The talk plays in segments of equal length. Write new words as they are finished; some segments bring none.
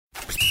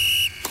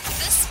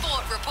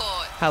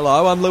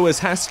Hello, I'm Lewis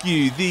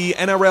Haskew. The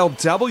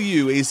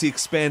NRLW is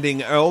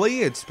expanding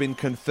early. It's been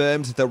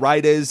confirmed the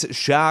Raiders,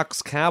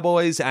 Sharks,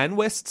 Cowboys and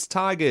Wests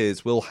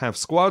Tigers will have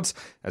squads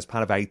as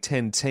part of a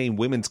 10-team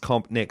women's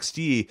comp next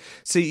year.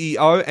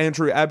 CEO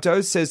Andrew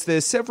Abdo says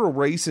there's several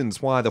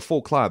reasons why the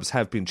four clubs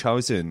have been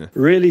chosen.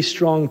 Really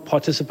strong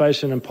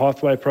participation and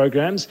pathway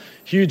programs,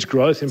 huge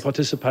growth in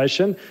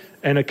participation,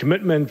 and a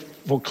commitment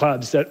for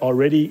clubs that are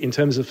ready in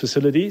terms of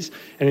facilities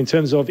and in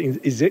terms of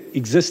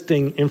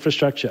existing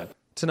infrastructure.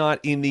 Tonight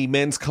in the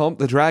men's comp,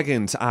 the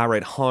Dragons are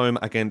at home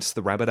against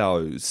the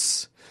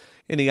Rabbitohs.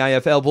 In the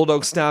AFL,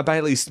 Bulldogs star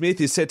Bailey Smith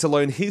is set to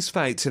learn his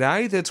fate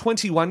today. The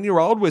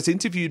 21-year-old was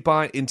interviewed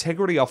by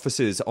integrity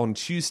officers on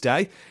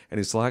Tuesday and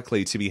is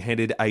likely to be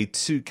handed a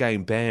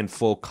 2-game ban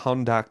for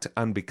conduct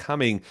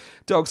unbecoming.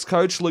 Dogs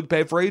coach Luke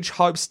Beveridge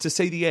hopes to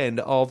see the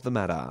end of the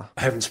matter.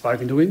 I haven't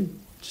spoken to him,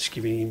 just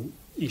giving him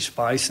his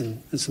space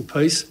and some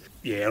peace.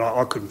 Yeah, and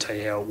I couldn't tell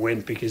you how it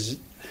went because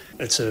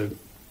it's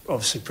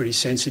obviously pretty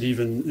sensitive,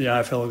 and the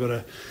AFL have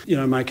got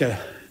to, make a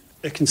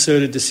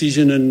concerted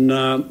decision, and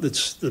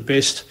that's the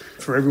best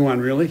for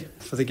everyone, really,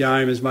 for the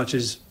game as much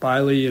as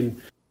Bailey.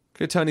 And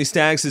Tony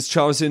Staggs has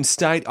chosen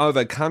state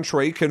over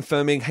country,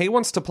 confirming he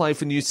wants to play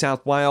for New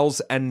South Wales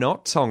and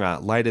not Tonga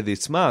later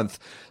this month.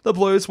 The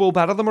Blues will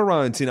battle the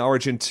Maroons in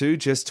Origin 2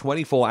 just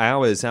 24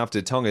 hours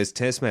after Tonga's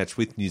test match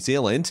with New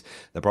Zealand.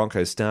 The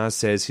Broncos star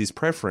says his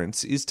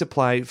preference is to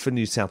play for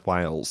New South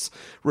Wales.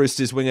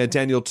 Roosters winger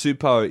Daniel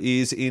Tupou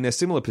is in a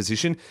similar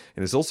position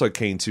and is also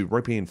keen to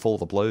rip in for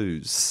the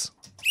Blues.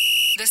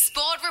 The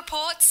Sport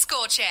Report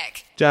Score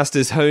Check.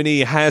 Justice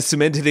Hooney has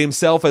cemented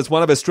himself as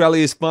one of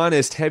Australia's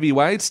finest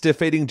heavyweights,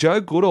 defeating Joe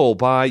Goodall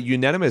by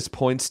unanimous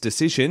points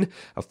decision.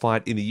 A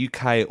fight in the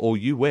UK or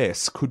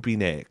US could be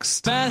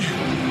next. Man,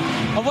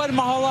 I've waited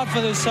my whole life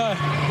for this, so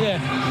yeah,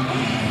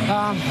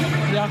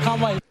 I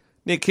can't wait.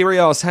 Nick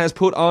Kyrgios has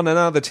put on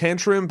another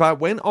tantrum but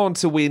went on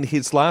to win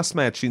his last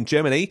match in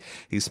Germany.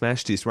 He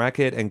smashed his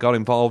racket and got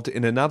involved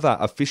in another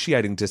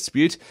officiating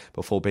dispute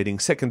before beating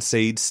second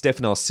seed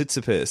Stefanos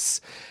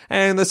Tsitsipas.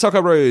 And the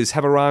Socceroos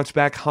have arrived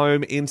back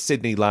home in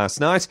Sydney last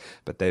night,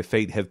 but their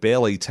feet have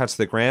barely touched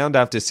the ground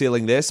after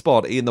sealing their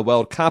spot in the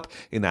World Cup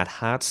in that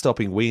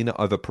heart-stopping win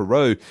over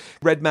Peru.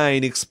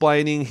 Redmayne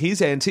explaining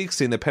his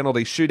antics in the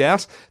penalty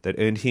shootout that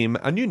earned him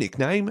a new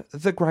nickname,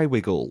 the Grey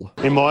Wiggle.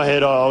 In my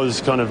head, I was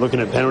kind of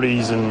looking at penalties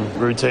and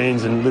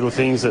routines and little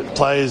things that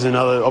players and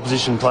other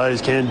opposition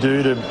players can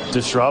do to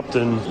disrupt,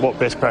 and what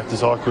best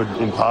practice I could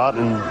impart,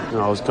 and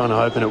I was kind of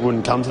hoping it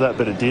wouldn't come to that,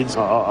 but it did.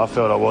 I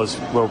felt I was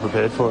well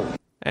prepared for it.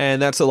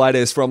 And that's the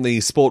latest from the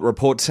Sport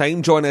Report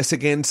team. Join us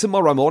again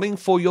tomorrow morning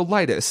for your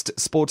latest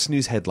sports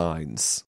news headlines.